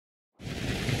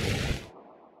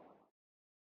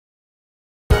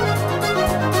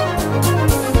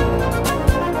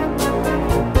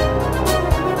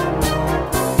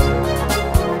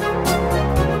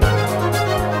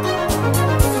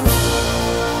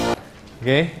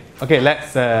Okay,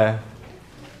 let's have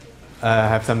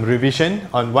some revision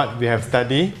on what we have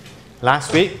studied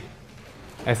last week.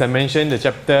 As I mentioned, the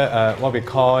chapter, what we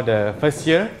call the first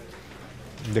year,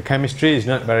 the chemistry is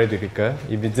not very difficult.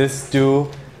 If you just do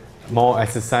more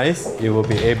exercise, you will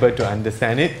be able to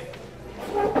understand it.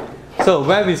 So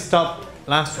where we stopped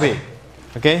last week,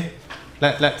 okay,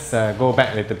 let's go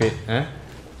back a little bit.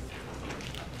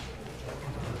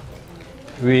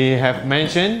 We have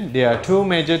mentioned there are two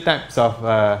major types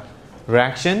of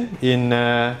reaction in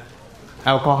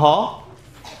alcohol,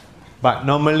 but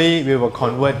normally we will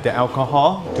convert the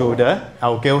alcohol to the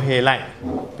alkyl halide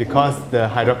because the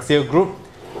hydroxyl group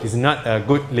is not a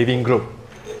good leaving group.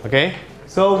 Okay,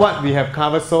 so what we have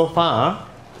covered so far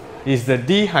is the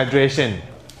dehydration.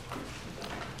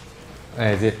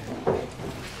 Where is it?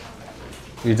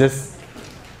 We just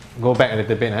go back a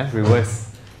little bit, reverse.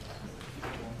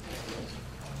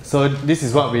 So this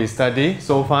is what we study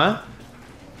so far.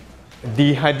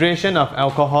 Dehydration of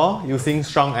alcohol using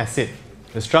strong acid.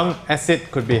 The strong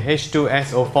acid could be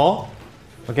H2SO4.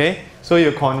 Okay, so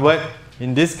you convert,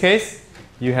 in this case,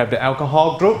 you have the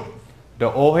alcohol group, the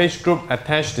OH group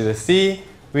attached to the C,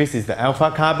 which is the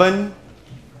alpha carbon,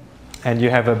 and you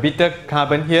have a beta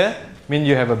carbon here, means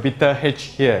you have a beta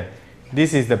H here.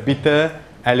 This is the beta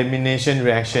elimination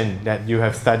reaction that you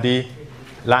have studied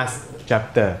last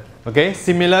chapter. Okay,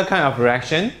 similar kind of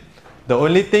reaction. The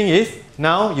only thing is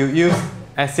now you use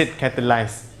acid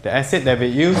catalyzed. The acid that we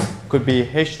use could be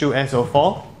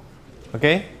H2SO4,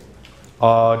 okay,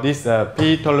 or this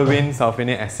p-toluene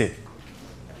sulfonic acid.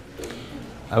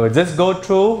 I will just go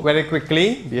through very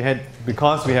quickly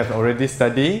because we have already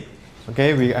studied.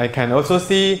 Okay, I can also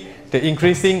see the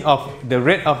increasing of the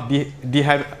rate of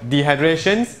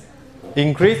dehydrations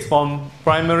increase from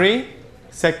primary,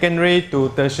 secondary to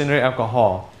tertiary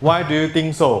alcohol. Why do you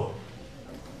think so?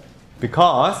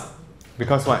 Because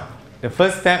what? The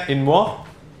first step involves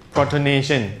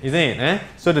protonation, isn't it?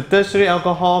 So the tertiary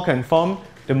alcohol can form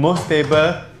the most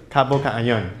stable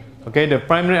carbocation. Okay, the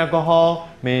primary alcohol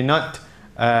may not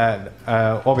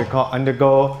what we call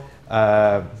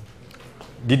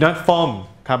did not form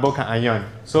carbocation.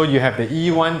 So you have the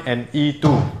E1 and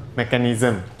E2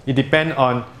 mechanism. It depends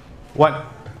on what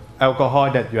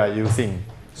alcohol that you are using.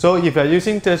 So if you are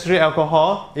using tertiary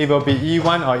alcohol, it will be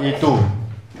E1 or E2.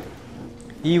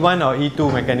 E1 or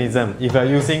E2 mechanism. If you are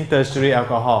using tertiary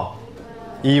alcohol,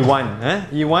 E1.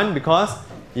 E1 because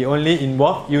it only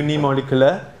involves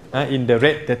unimolecular in the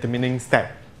rate determining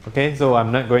step. Okay, so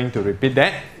I'm not going to repeat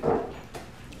that.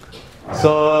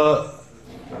 So,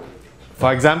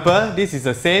 for example, this is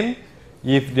the same.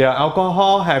 If the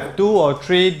alcohol have 2 or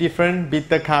 3 different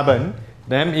beta carbon,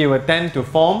 then it will tend to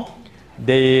form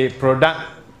the product,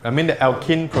 the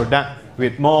alkene product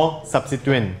with more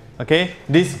substituent. Okay,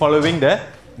 this following the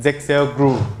Zexel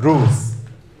rules.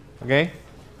 Okay,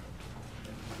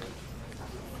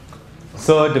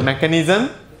 so the mechanism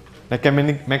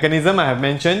I have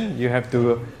mentioned, you have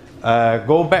to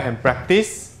go back and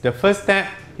practice. The first step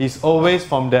is always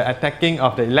from the attacking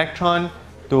of the electron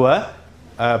to a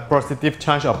positive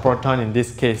charge of proton in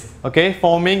this case. Okay,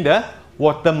 forming the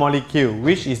water molecule,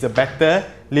 which is a better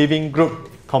leaving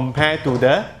group compared to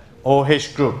the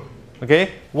OH group.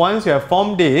 Okay, once you have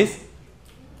formed this,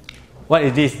 what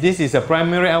is this? This is a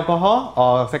primary alcohol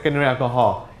or secondary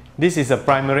alcohol? This is a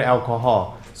primary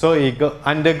alcohol. So it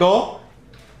undergo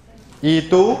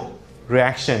E2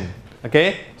 reaction.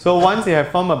 Okay, so once you have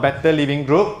formed a better leaving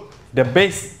group, the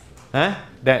base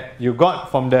that you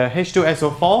got from the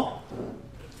H2SO4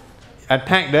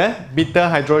 attack the beta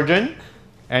hydrogen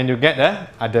and you get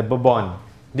a double bond.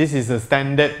 This is a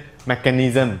standard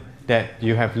mechanism that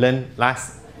you have learned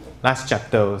last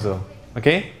chapter also.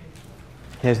 Okay,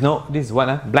 there's no, this is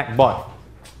what? Blackboard.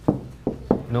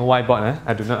 No whiteboard.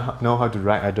 I do not know how to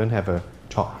write. I don't have a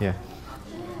chalk here.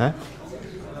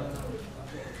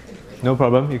 No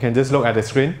problem, you can just look at the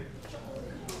screen.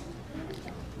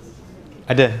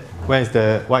 Ada, where is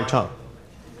the white chalk?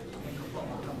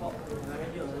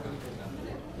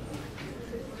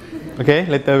 Okay,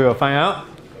 later we will find out.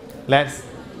 Let's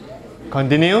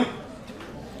continue.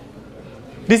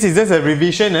 This is just a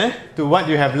revision to what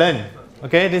you have learned.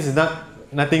 Okay, this is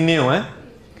nothing new.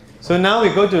 So now we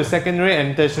go to secondary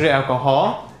and tertiary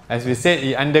alcohol. As we said,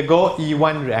 it undergo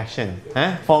E1 reaction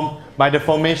formed by the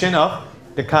formation of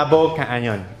the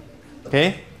carbocation.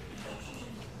 Okay.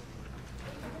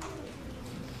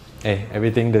 Hey,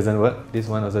 everything doesn't work. This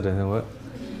one also doesn't work.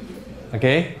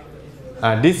 Okay.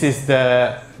 This is.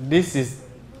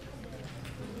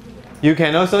 You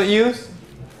can also use.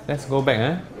 Let's go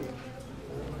back.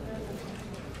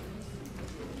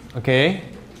 Okay.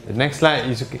 The next slide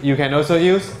is you can also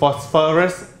use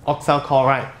phosphorus oxide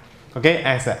chloride, okay,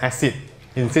 as an acid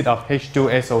instead of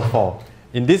H2SO4.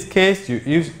 In this case,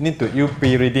 you need to use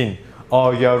pyridine,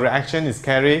 or your reaction is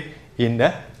carried in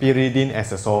the pyridine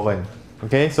as a solvent.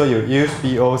 Okay, so you use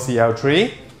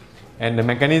POCl3, and the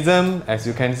mechanism, as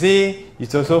you can see,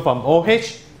 is also from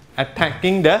OH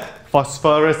attacking the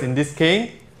phosphorus in this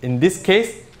case. In this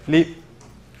case, leave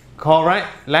chloride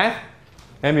left,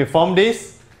 then we form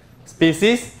this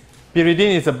species.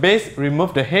 Pyridine is a base,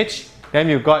 remove the H, then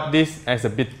you got this as a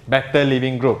better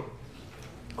leaving group.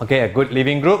 Okay, a good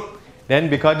leaving group. Then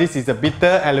because this is a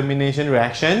bitter elimination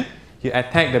reaction, you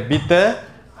attack the bitter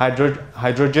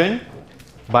hydrogen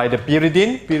by the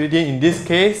pyridine. Pyridine in this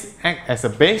case act as a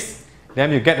base.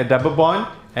 Then you get a double bond,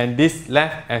 and this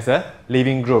left as a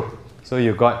leaving group. So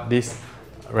you got this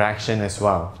reaction as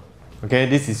well. Okay,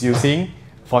 this is using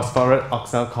phosphorus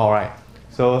oxide chloride.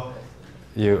 So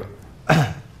you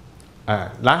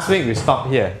last week we stopped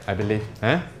here, I believe.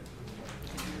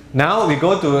 Now we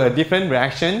go to a different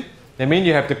reaction. That means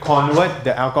you have to convert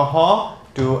the alcohol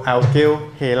to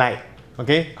alkyl halide.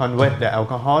 Okay, convert the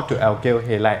alcohol to alkyl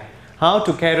halide. How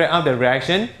to carry out the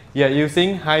reaction? You are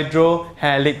using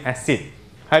hydrohalic acid.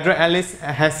 Hydrohalic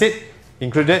acid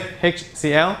included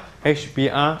HCl,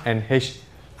 HBr, and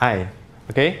HI.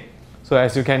 Okay, so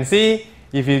as you can see,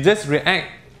 if you just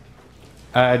react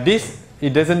this,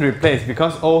 it doesn't replace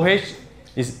because OH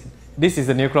is, this is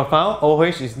a nucleophile.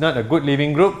 OH is not a good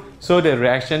leaving group, so the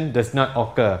reaction does not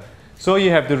occur. So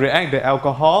you have to react the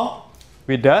alcohol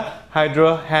with the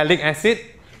hydrohalic acid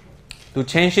to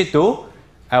change it to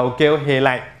alkyl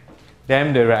halide.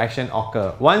 Then the reaction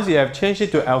occurs. Once you have changed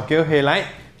it to alkyl halide,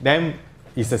 then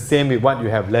it's the same with what you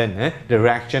have learned. The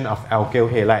reaction of alkyl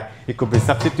halide. It could be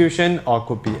substitution or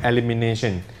could be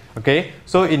elimination. Okay.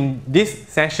 So in this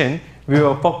session, we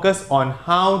will focus on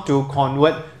how to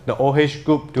convert the OH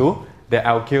group to the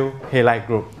alkyl halide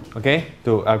group. Okay,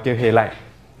 to alkyl halide.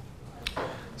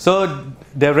 So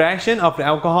the reaction of the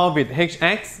alcohol with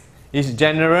HX is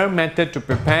general method to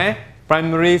prepare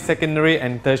primary, secondary,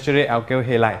 and tertiary alkyl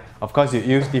halide. Of course, you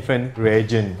use different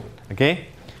reagent. Okay.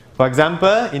 For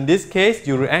example, in this case,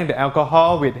 you react the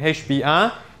alcohol with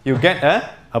HBr, you get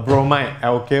a bromide,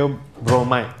 alkyl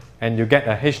bromide, and you get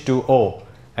a H2O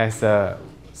as a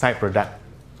side product.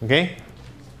 Okay.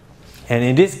 And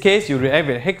in this case, you react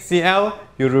with HCl,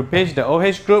 you replace the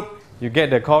OH group, you get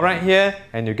the chloride here,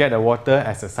 and you get the water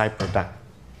as a side product.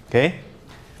 Okay.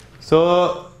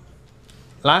 So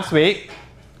last week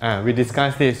we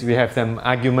discussed this. We have some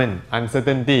argument,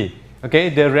 uncertainty. Okay,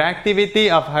 the reactivity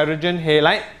of hydrogen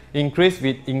halide increase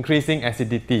with increasing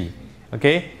acidity.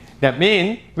 Okay, that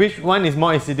means which one is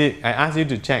more acidic? I asked you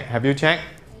to check. Have you checked?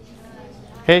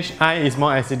 HI is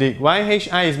more acidic. Why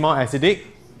HI is more acidic?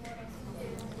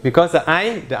 Because the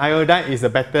iodide is a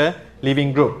better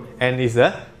leaving group and is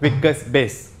a weakest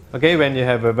base. Okay, when you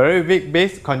have a very weak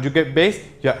base, conjugate base,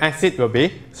 your acid will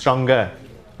be stronger.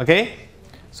 Okay,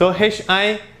 so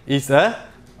HI is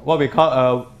what we call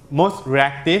a most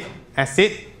reactive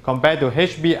acid compared to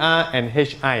HBr and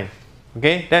HI.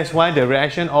 Okay, that's why the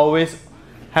reaction always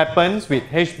happens with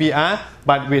HBr,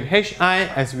 but with HI,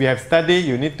 as we have studied,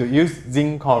 you need to use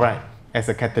zinc chloride as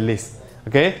a catalyst.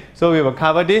 Okay, so we will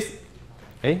cover this.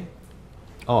 Okay.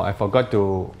 Oh, I forgot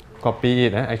to copy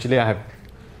it. Actually, I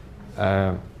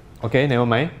have. Okay, never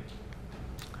mind.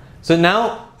 So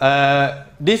now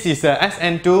this is a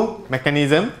SN2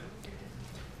 mechanism.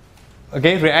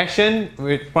 Okay, reaction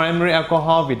with primary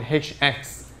alcohol with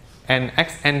HX and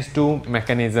XN2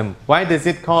 mechanism. Why does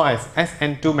it call as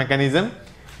SN2 mechanism?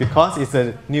 Because it's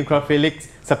a nucleophilic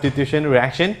substitution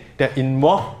reaction that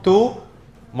involves two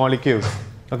molecules.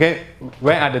 Okay,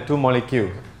 where are the two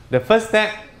molecules? The first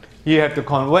step, you have to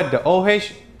convert the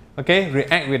OH. Okay,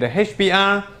 react with the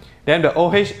HBr, then the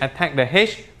OH attack the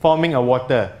H, forming a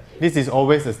water. This is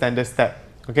always the standard step.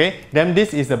 Okay, then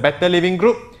this is a better leaving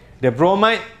group. The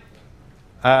bromide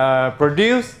act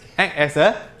as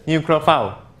a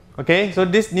nucleophile. Okay, so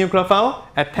this nucleophile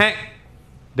attack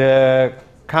the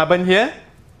carbon here,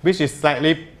 which is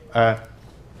slightly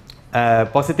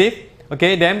positive.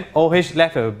 Okay, then OH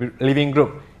left a leaving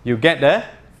group. You get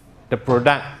the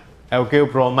product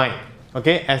alkyl bromide.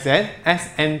 Okay, as an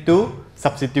SN2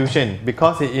 substitution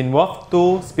because it involves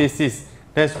two species.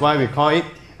 That's why we call it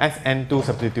SN2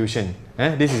 substitution.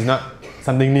 This is not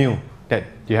something new that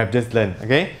you have just learned.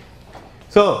 Okay,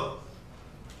 so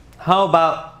how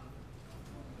about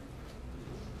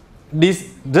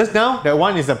this? Just now, that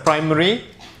one is a primary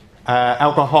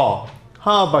alcohol.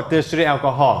 How about tertiary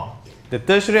alcohol? The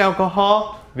tertiary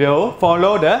alcohol will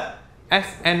follow the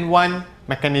SN1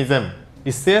 mechanism.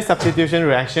 It's still substitution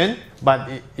reaction, but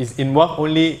it is involved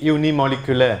only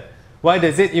unimolecular. Why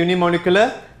does it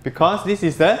unimolecular? Because this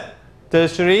is a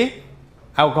tertiary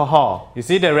alcohol. You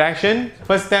see the reaction,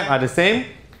 first step are the same.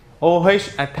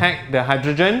 OH attack the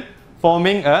hydrogen,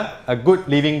 forming a good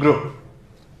leaving group.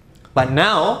 But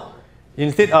now,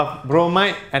 instead of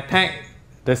bromide attack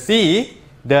the C,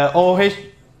 the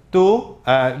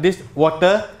OH2, this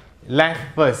water left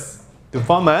first to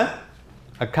form a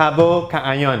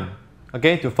carbocation.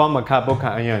 Okay, to form a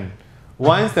carbocation.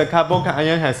 Once the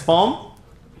carbocation has formed,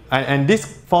 and this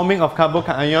forming of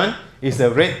carbocation is a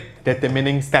rate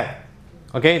determining step.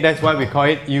 Okay, that's why we call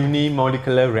it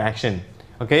unimolecular reaction.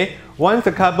 Okay, once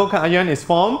the carbocation is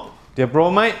formed, the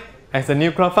bromide as a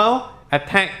nucleophile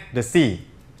attack the C.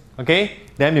 Okay,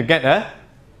 then you get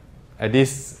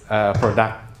this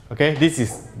product. Okay, this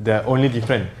is the only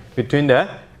difference between the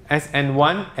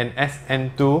SN1 and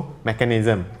SN2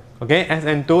 mechanism. Okay,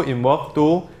 SN2 involve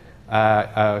two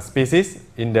species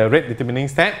in the rate determining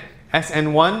step.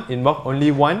 SN1 involve only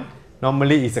one.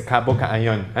 Normally it's a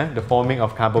carbocation, the forming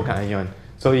of carbocation.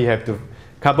 So you have to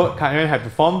carbocation have to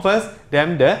form first,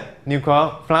 then the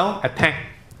nucleophile attack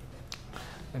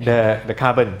the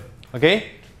carbon.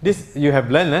 Okay, this you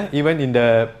have learned even in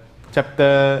the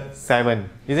chapter 7,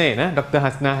 isn't it? Dr.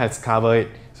 Hasna has covered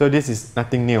it. So this is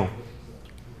nothing new.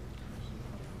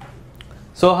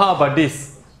 So how about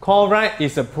this? Chloride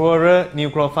is a poorer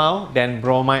nucleophile than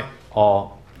bromide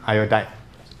or iodide.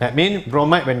 That means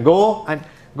bromide when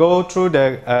go through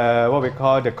the what we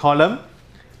call the column,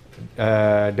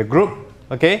 the group.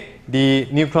 Okay, the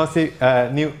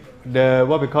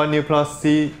what we call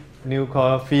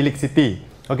nucleophilicity.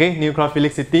 Okay,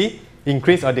 nucleophilicity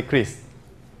increase or decrease?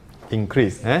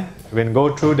 Increase. When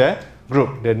go through the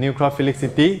group, the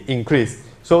nucleophilicity increase.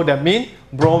 So that means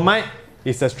bromide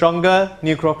is a stronger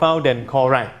nucleophile than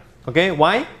chloride. Okay,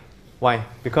 why? Why?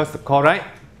 Because the chloride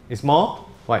is more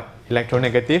what?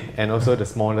 Electronegative and also the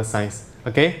smaller size.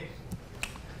 Okay.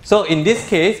 So in this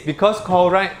case, because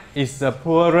chloride is a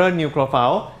poorer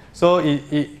nucleophile, so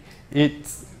the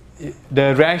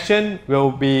reaction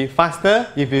will be faster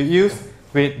if you use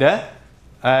with the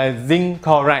zinc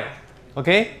chloride.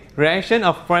 Okay, reaction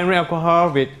of primary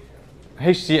alcohol with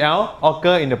HCl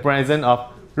occur in the presence of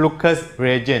Lucas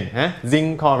reagent.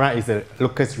 Zinc chloride is a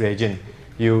Lucas reagent.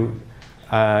 You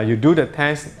do the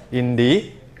test in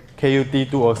the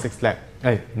KOT121 lab.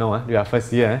 Hey, no, you are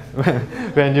first year.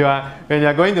 when you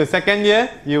are going to second year,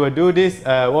 you will do this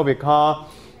what we call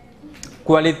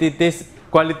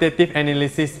qualitative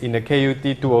analysis in the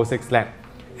KOT121 lab.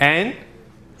 And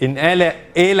in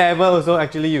A level also,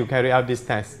 actually you carry out this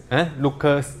test.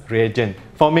 Lucas reagent.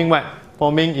 Forming what?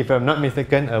 Forming, if I'm not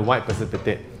mistaken, a white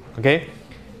precipitate. Okay.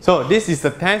 So this is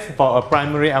the test for a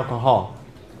primary alcohol.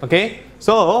 Okay.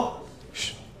 So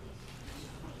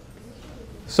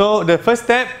the first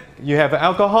step, you have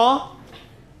alcohol.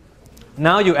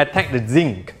 Now you attack the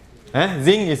zinc.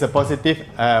 Zinc is a positive,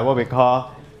 what we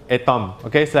call atom.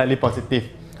 Okay, slightly positive.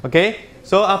 Okay.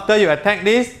 So after you attack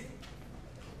this,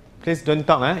 please don't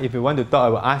talk. If you want to talk, I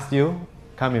will ask you,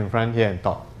 come in front here and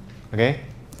talk. Okay.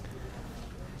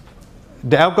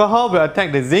 The alcohol will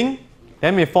attack the zinc,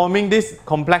 then we're forming this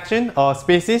complexion or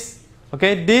species.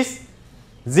 Okay, this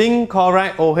zinc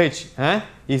chloride OH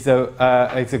is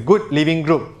a good leaving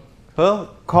group. So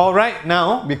chloride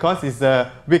now, because it's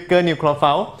a weaker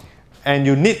nucleophile, and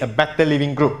you need a better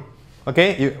leaving group.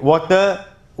 Okay,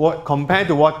 compared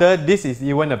to water, this is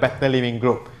even a better leaving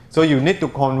group. So you need to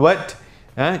convert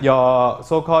your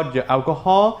so-called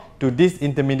alcohol to this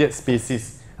intermediate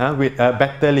species with a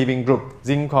better leaving group,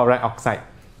 zinc chloride oxide.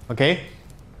 Okay,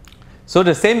 so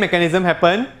the same mechanism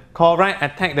happen. Chloride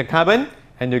attack the carbon,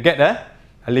 and you get a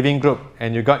leaving group,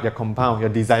 and you got your compound, your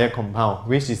desired compound,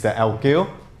 which is the alkyl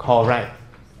chloride.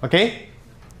 Okay,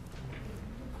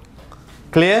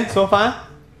 clear so far?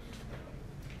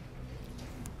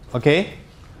 Okay,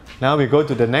 now we go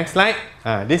to the next slide.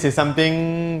 This is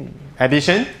something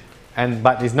addition,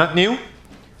 but it's not new.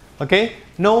 Okay,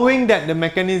 knowing that the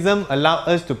mechanism allows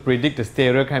us to predict the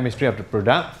stereochemistry of the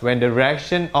product when the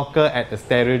reaction occurs at the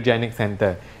stereogenic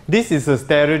center. This is a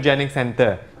stereogenic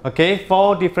center. Okay,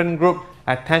 4 different groups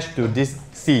attached to this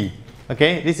C.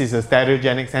 Okay, this is a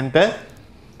stereogenic center.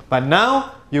 But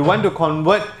now you want to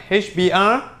convert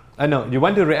HBr, you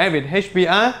want to react with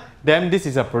HBr, then this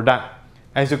is a product.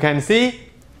 As you can see,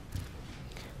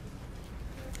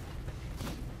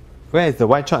 where is the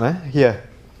white chart? Here.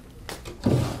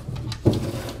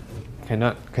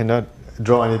 Cannot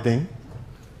draw anything.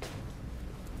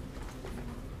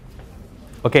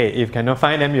 Okay, if cannot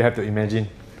find them, you have to imagine.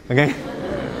 Okay.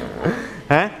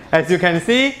 As you can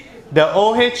see, the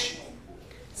OH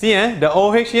See, the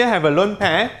OH here have a lone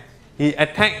pair. It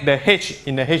attack the H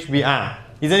in the HBr,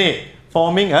 isn't it?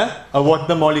 Forming a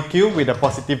water molecule with a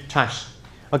positive charge.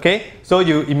 Okay, so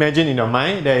you imagine in your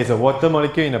mind there is a water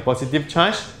molecule in a positive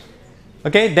charge.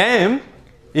 Okay, then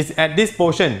it's at this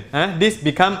portion. This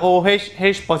become OH,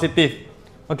 H positive.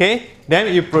 Okay,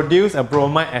 then you produce a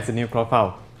bromide as a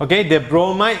nucleophile. Okay, the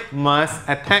bromide must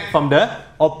attack from the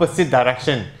opposite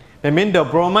direction. That means the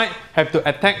bromide have to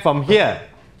attack from here.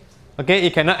 Okay,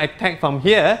 it cannot attack from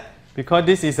here because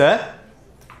this is a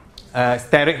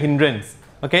steric hindrance.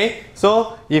 Okay,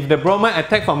 so if the bromide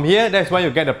attack from here, that's why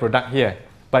you get the product here.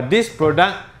 But this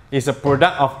product is a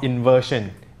product of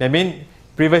inversion. That means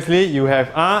previously you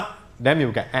have R, then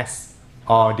you get S,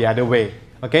 or the other way.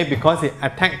 Okay, because it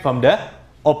attacked from the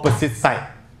opposite side.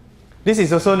 This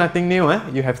is also nothing new.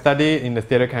 You have studied in the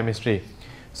stereochemistry.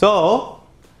 So,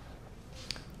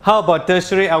 how about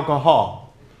tertiary alcohol?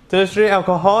 Tertiary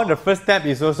alcohol, the first step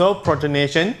is also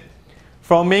protonation,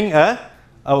 forming a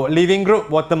leaving group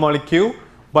water molecule.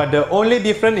 But the only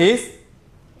difference is,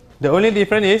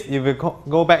 if we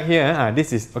go back here,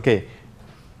 this is, okay,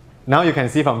 now you can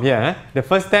see from here, the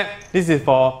first step, this is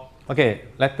for, okay,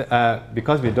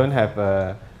 because we don't have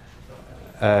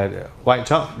white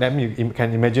chalk, then you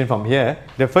can imagine from here,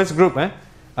 the first group,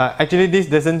 actually this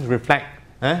doesn't reflect,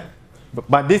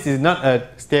 but this is not a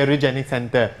stereogenic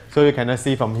center, so you cannot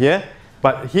see from here.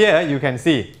 But here you can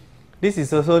see, this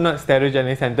is also not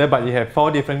stereogenic center, but you have 4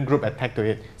 different groups attached to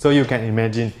it, so you can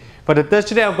imagine. For the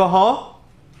tertiary alcohol,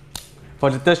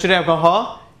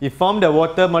 you form the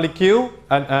water molecule,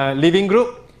 leaving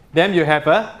group, then you have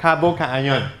a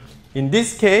carbocation. In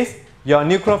this case, your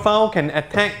nucleophile can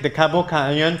attack the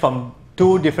carbocation from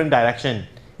 2 different directions,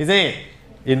 isn't it?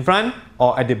 In front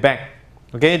or at the back.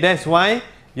 Okay, that's why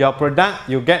your product,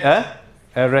 you get a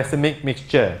racemic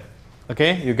mixture.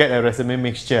 Okay, you get a racemic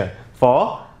mixture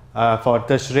for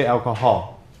tertiary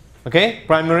alcohol. Okay,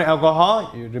 primary alcohol,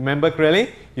 you remember clearly,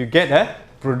 you get a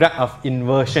product of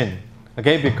inversion.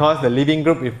 Okay, because the leaving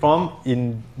group is formed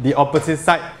in the opposite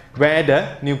side where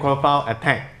the nucleophile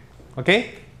attack.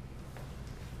 Okay.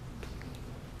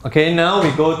 Okay, now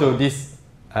we go to this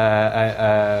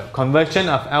conversion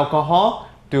of alcohol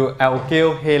to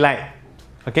alkyl halide.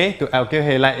 Okay, to alkyl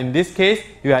halide. In this case,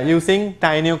 you are using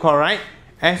thionyl chloride,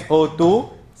 SO2,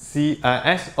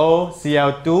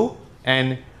 SOCl2,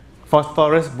 and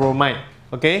phosphorus bromide.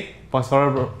 Okay,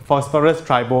 phosphorus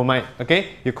tribromide. Okay,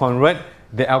 you convert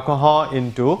the alcohol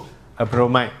into a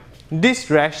bromide. This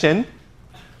reaction,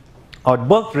 or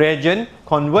both reagents,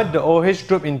 convert the OH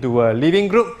group into a leaving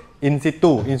group in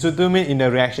situ. In situ means in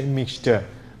the reaction mixture.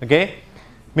 Okay,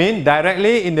 mean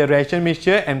directly in the reaction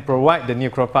mixture and provide the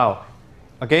nucleophile.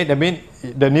 Okay, that means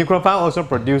the nucleophile also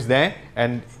produced there,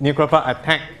 and nucleophile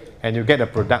attack, and you get the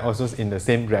product also in the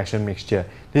same reaction mixture.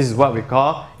 This is what we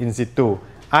call in situ.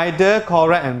 Either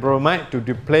chloride and bromide to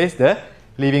replace the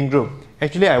leaving group.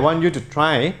 Actually, I want you to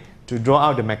try to draw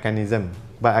out the mechanism,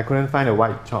 but I couldn't find a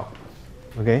white chalk.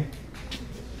 Okay,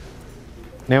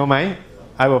 never mind.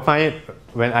 I will find it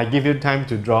when I give you time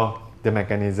to draw the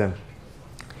mechanism.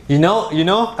 You know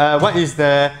what is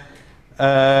the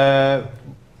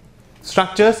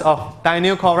structures of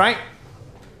thionyl chloride?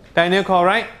 Thionyl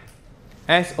chloride,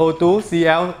 SO2,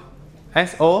 Cl,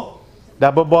 SO,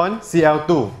 double bond,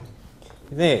 Cl2.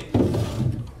 Isn't it?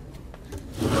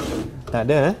 Tak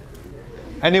ada.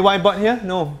 Any whiteboard here?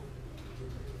 No.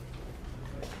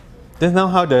 Just now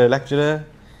how the lecturer.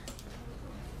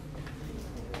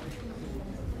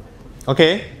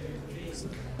 Okay.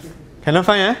 Cannot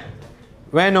find,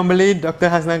 Where normally Dr.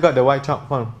 Hasnan got the white chalk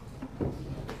from?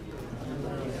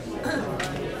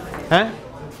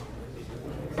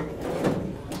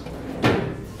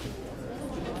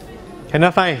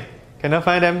 Cannot find. Cannot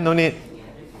find them, no need.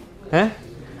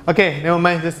 Okay, never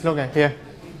mind, just look at here.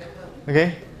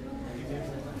 Okay.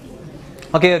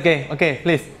 Okay,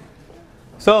 please.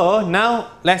 So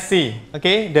now let's see,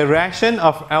 okay, the reaction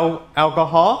of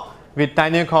alcohol with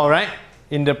thionyl chloride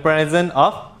in the presence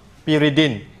of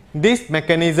pyridine. This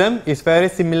mechanism is very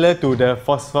similar to the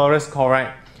phosphorus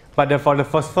chloride, but for the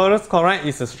phosphorus chloride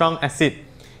is a strong acid.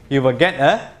 You will get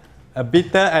a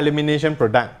bitter elimination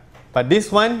product, but this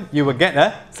one you will get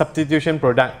a substitution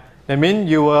product. That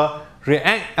means you will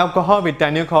react alcohol with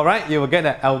thionyl chloride, you will get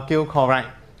an alkyl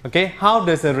chloride. Okay, how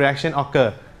does the reaction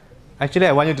occur? Actually,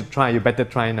 I want you to try. You better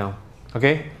try now.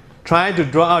 Okay, try to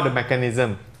draw out the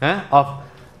mechanism of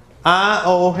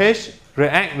ROH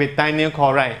react with thionyl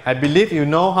chloride. I believe you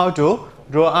know how to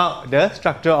draw out the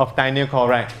structure of thionyl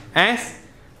chloride. S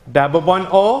double bond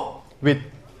O with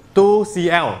 2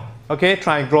 Cl. Okay,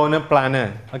 trigonal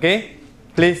planar. Okay,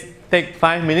 please take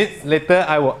 5 minutes. Later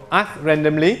I will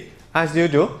randomly ask you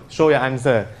to show your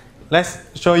answer. Let's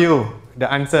show you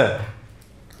the answer.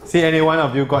 See, any one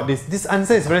of you got this. This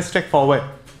answer is very straightforward.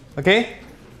 Okay?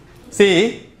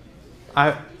 See,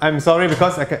 I'm sorry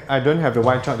because I don't have the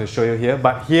white chalk to show you here,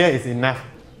 but here is enough.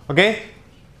 Okay?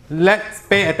 Let's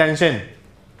pay attention.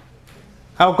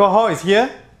 Alcohol is here.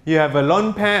 You have a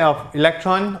lone pair of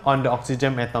electron on the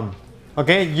oxygen atom.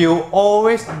 Okay? You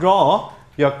always draw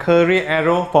your curly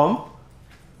arrow from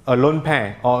a lone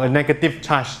pair or a negative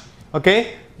charge.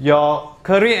 Okay? Your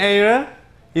curly arrow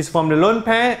is from the lone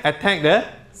pair attack the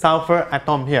sulfur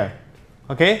atom here.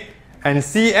 Okay? And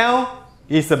Cl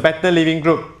is a better leaving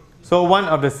group. So one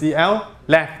of the Cl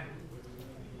left.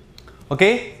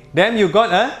 Okay? Then you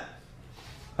got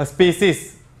a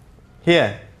species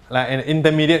here, like an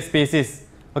intermediate species.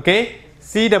 Okay?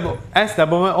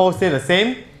 S-O stay the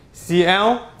same.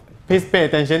 Cl, please pay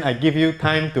attention. I give you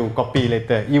time to copy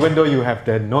later, even though you have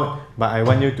the note, but I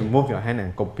want you to move your hand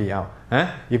and copy out.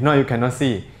 If not, you cannot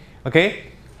see.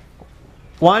 Okay?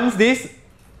 Once this,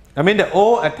 the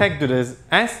O attack to the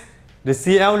S, the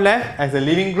Cl left as a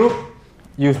leaving group,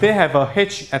 you still have a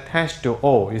H attached to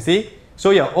O, you see?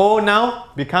 So your O now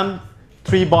become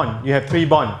 3 bond. You have 3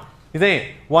 bond. You see?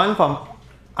 One from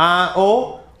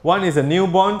RO, one is a new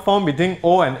bond formed between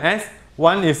O and S,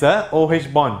 one is a OH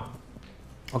bond.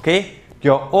 Okay?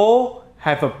 Your O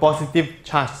have a positive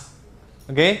charge.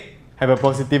 Okay? Have a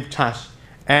positive charge.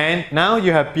 And now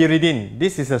you have pyridine.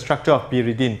 This is a structure of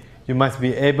pyridine. You must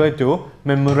be able to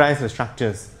memorize the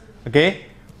structures. Okay?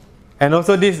 And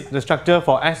also this is the structure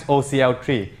for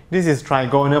SOCl3. This is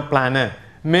trigonal planar.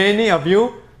 Many of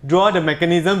you draw the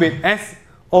mechanism with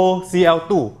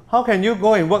SOCl2. How can you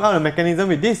go and work out a mechanism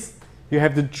with this? You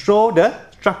have to draw the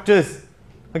structures.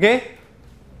 Okay?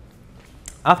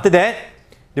 After that,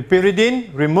 the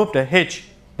pyridine remove the H.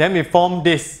 Then we form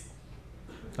this.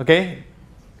 Okay?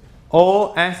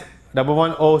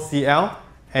 OS11OCl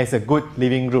as a good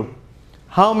leaving group.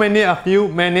 How many of you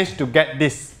managed to get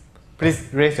this? Please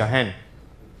raise your hand.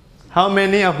 How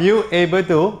many of you able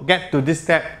to get to this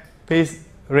step? Please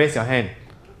raise your hand.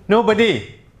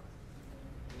 Nobody.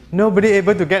 Nobody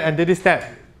able to get under this step.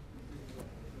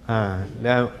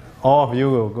 Then all of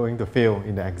you are going to fail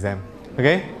in the exam.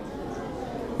 Okay?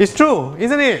 It's true,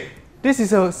 isn't it? This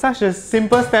is such a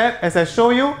simple step. As I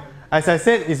show you, as I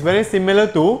said, it's very similar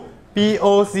to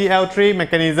POCl3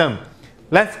 mechanism.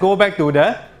 Let's go back to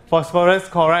the phosphorus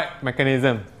chloride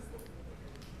mechanism.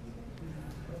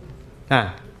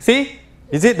 See?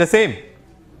 Is it the same?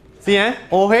 See,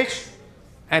 OH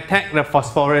attack the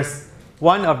phosphorus.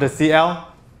 One of the Cl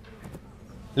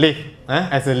leave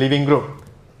as a leaving group.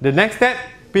 The next step,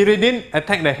 pyridine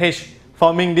attack the H,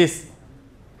 forming this.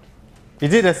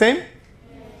 Is it the same? Yes.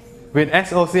 With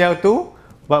SOCl2?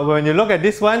 But when you look at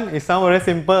this one, it sounds very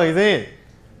simple, isn't it?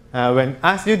 When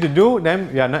asked you to do,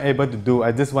 then you are not able to do.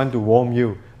 I just want to warn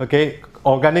you. Okay?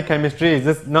 Organic chemistry is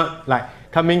just not like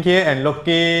coming here and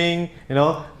looking,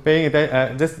 paying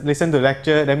attention, just listen to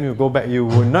lecture, then you go back. You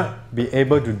will not be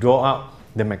able to draw out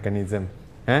the mechanism.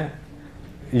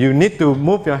 You need to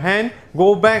move your hand,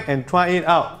 go back and try it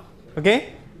out.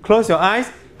 Okay? Close your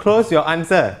eyes, close your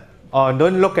answer. Or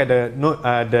don't look at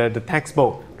the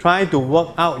textbook. Try to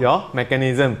work out your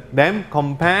mechanism. Then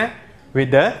compare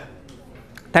with the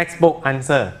textbook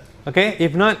answer. Okay?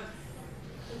 If not,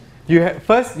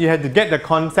 first you have to get the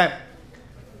concept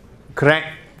correct.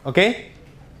 Okay?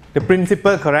 The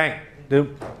principle correct. The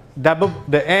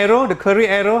arrow, the curly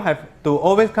arrow have to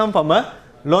always come from a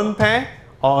lone pair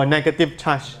or a negative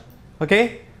charge.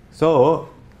 Okay? So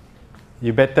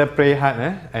you better pray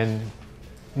hard and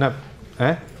not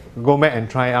go back and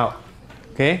try out.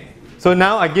 Okay? So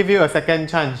now I give you a second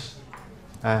chance.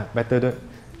 Better do.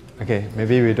 Okay,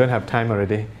 maybe we don't have time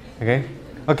already. Okay?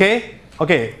 Okay?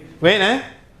 Okay. Wait.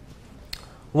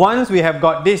 Once we have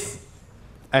got this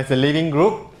as a leaving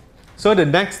group, so the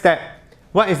next step,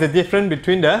 what is the difference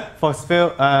between the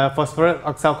phosphorus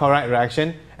oxide chloride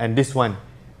reaction and this one?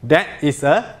 That is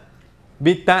a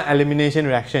beta elimination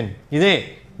reaction, isn't it?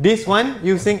 This one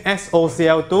using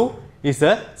SOCl2 is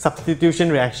a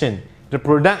substitution reaction. The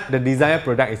product, the desired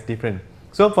product is different.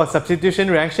 So for substitution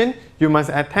reaction, you must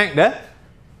attack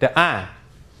the R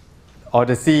or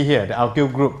the C here, the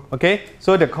alkyl group. Okay?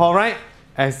 So the chloride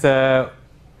as a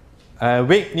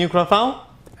weak nucleophile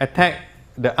attack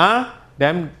the R,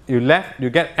 then you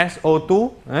get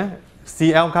SO2,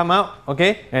 Cl come out,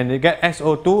 okay? And you get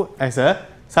SO2 as a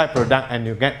side product and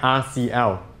you get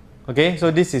RCl. Okay?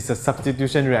 So this is a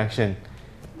substitution reaction.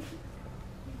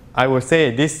 I would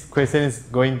say this question is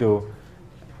going to,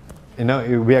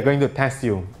 we are going to test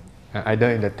you either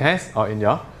in the test or in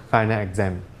your final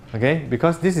exam. Okay,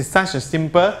 because this is such a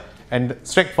simple and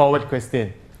straightforward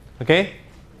question. Okay,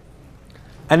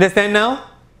 understand now?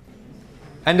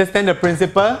 Understand the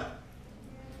principle?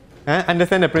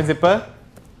 Understand the principle?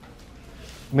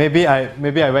 Maybe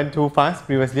I went too fast.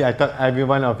 Previously, I thought every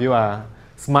one of you are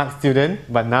smart student,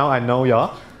 but now I know your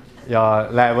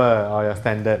level or your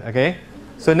standard. Okay,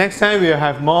 so next time we will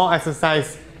have more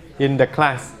exercise in the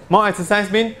class. More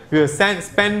exercise means we will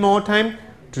spend more time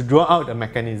to draw out the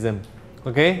mechanism.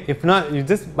 Okay, if not, you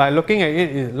just by looking at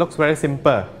it, it looks very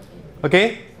simple.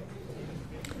 Okay,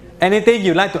 anything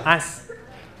you like to ask?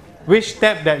 Which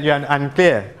step that you are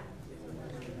unclear?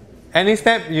 Any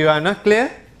step you are not clear?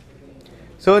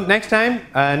 So next time,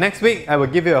 next week, I will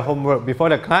give you a homework before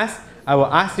the class. I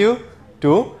will ask you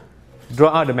to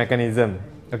draw out the mechanism.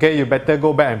 Okay, you better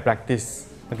go back and practice.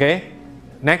 Okay,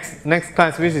 next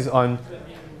class, which is on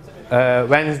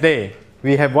Wednesday,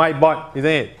 we have whiteboard, isn't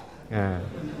it?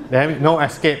 Then no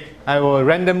escape. I will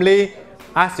randomly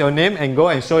ask your name and go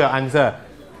and show your answer.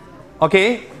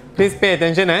 Okay, please pay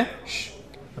attention. Shh.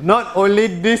 Not only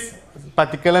this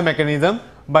particular mechanism,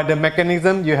 but the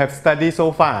mechanism you have studied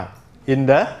so far in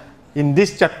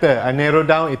this chapter. I narrow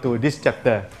down into this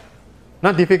chapter.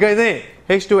 Not difficult, is it?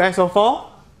 H2SO4,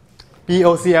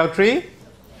 POCl3.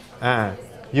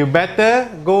 You better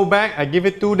go back. I give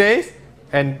it 2 days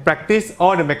and practice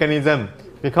all the mechanism,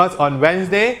 because on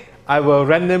Wednesday I will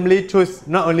randomly choose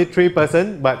not only 3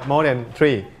 persons but more than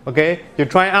 3. Okay, you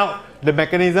try out the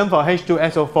mechanism for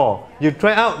H2SO4, you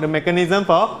try out the mechanism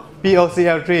for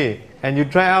POCl3, and you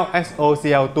try out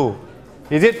SOCl2.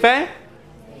 Is it fair?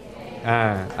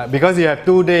 Because you have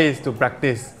 2 days to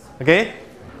practice. Okay,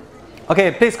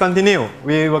 okay, please continue.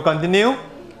 We will continue.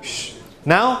 Shh.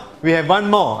 Now we have one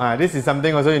more. This is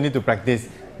something also you need to practice.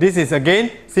 This is again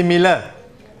similar.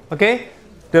 Okay,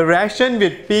 the reaction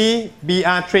with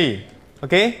PBr3.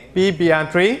 Okay,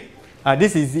 PBr3.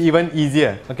 This is even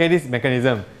easier. Okay, this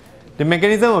mechanism. The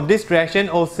mechanism of this reaction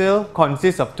also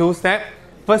consists of 2 steps.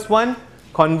 First one,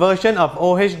 conversion of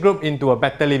OH group into a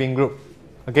beta leaving group.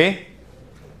 Okay,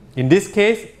 in this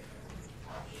case,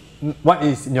 what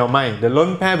is in your mind? The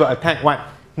lone pair will attack what?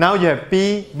 Now you have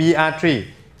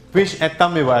PBr3. Which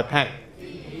atom it will attack?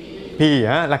 P.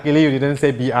 Luckily you didn't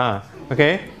say Br.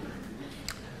 Okay,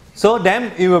 so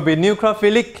then it will be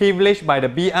nucleophilic cleavage by the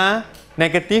Br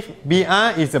negative.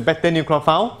 Br is a beta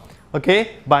nucleophile.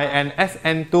 Okay, by an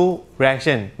SN2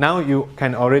 reaction. Now you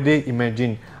can already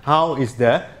imagine how is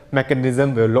the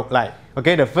mechanism will look like.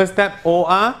 Okay, the first step,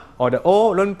 OR or the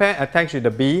O lone pair attacks with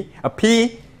the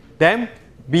P, then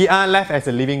Br left as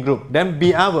a leaving group, then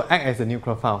Br will act as a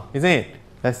nucleophile, isn't it?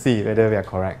 Let's see whether we are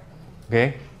correct.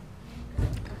 Okay,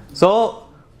 so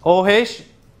OH,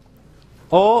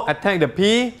 O attack the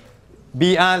P,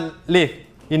 Br leave.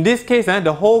 In this case,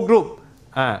 the whole group,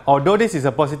 although this is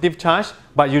a positive charge,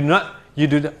 but you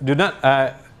do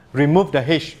not remove the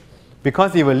H,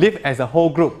 because it will leave as a whole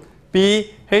group,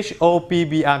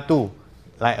 PHOPBr2,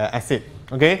 like an acid.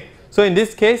 Okay, so in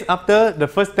this case, after the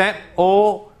first step,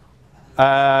 O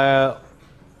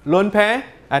lone pair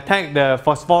attack the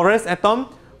phosphorus atom,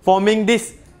 forming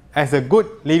this as a good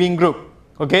leaving group.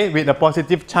 Okay, with a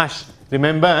positive charge.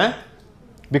 Remember,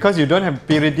 because you don't have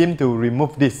pyridine to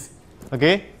remove this.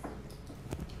 Okay.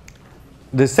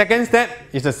 The second step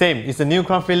is the same. It's a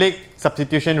nucleophilic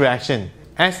substitution reaction.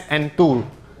 SN2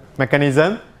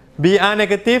 mechanism. Br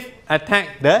negative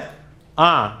attack the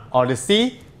R or the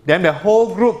C. Then the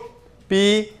whole group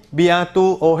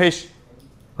PBr2OH.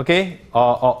 Okay,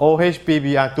 or OH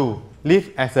PBr2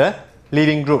 leave as a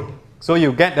leaving group. So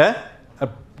you get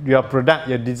your product,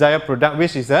 your desired product,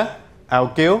 which is a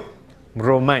alkyl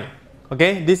bromide.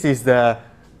 Okay, this is the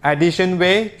addition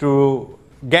way to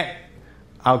get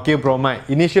alkyl bromide.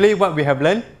 Initially, what we have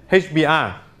learned,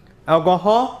 HBr.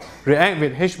 Alcohol react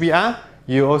with HBr,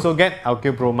 you also get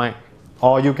alkyl bromide.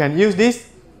 Or you can use this,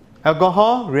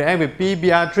 alcohol react with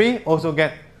PBr3, also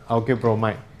get alkyl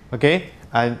bromide. Okay,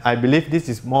 and I believe this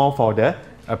is more for the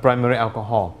primary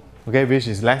alcohol. Okay, which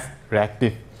is less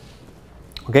reactive.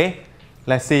 Okay,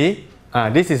 let's see.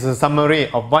 This is a summary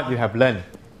of what you have learned.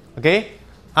 Okay,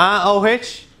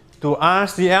 ROH to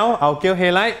RCl, alkyl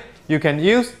halide, you can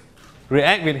use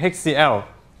react with HCl.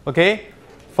 Okay,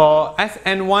 for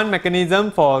SN1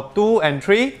 mechanism for 2 and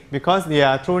 3, because they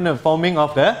are through the forming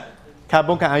of the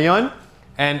carbocation,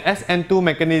 and SN2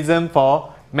 mechanism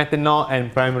for methanol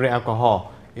and primary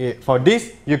alcohol. For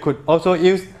this, you could also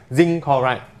use zinc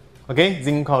chloride. Okay,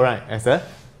 zinc chloride as a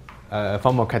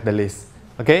form of catalyst.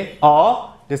 Okay,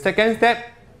 or the second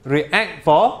step, react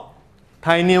for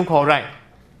thionyl chloride.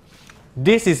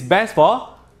 This is best for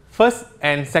first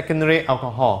and secondary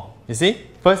alcohol. You see,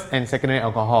 first and secondary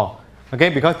alcohol. Okay,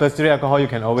 because tertiary alcohol you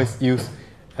can always use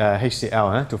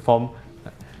HCl to form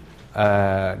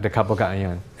the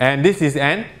carbocation. And this is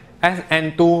an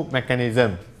SN2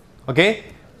 mechanism. Okay,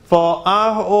 for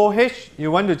ROH, you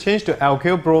want to change to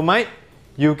alkyl bromide,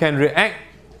 you can react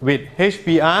with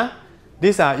HBr.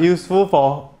 These are useful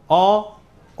for all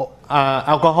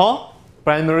alcohol,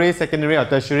 primary, secondary, or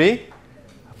tertiary.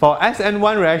 For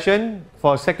SN1 reaction,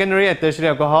 for secondary and tertiary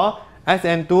alcohol,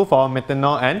 SN2 for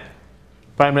methanol and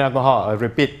primary alcohol,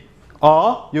 repeat.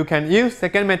 Or you can use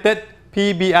second method,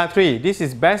 PBr3. This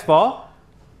is best for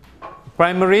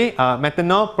primary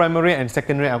methanol, primary and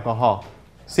secondary alcohol.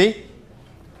 See?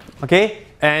 Okay,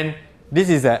 and this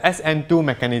is a SN2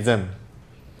 mechanism.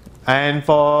 And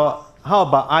for how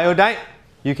about iodide?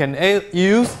 You can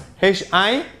use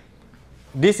HI.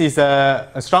 This is a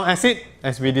strong acid,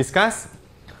 as we discussed.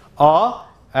 Or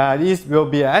this will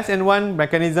be a SN1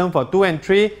 mechanism for 2 and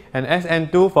 3, and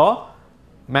SN2 for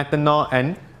methanol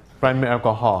and primary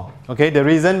alcohol. Okay, the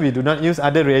reason we do not use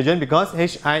other reagent because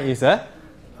HI is a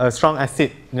strong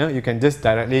acid. You can just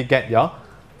directly get your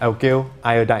alkyl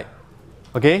iodide.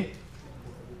 Okay,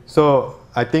 so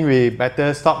I think we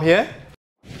better stop here.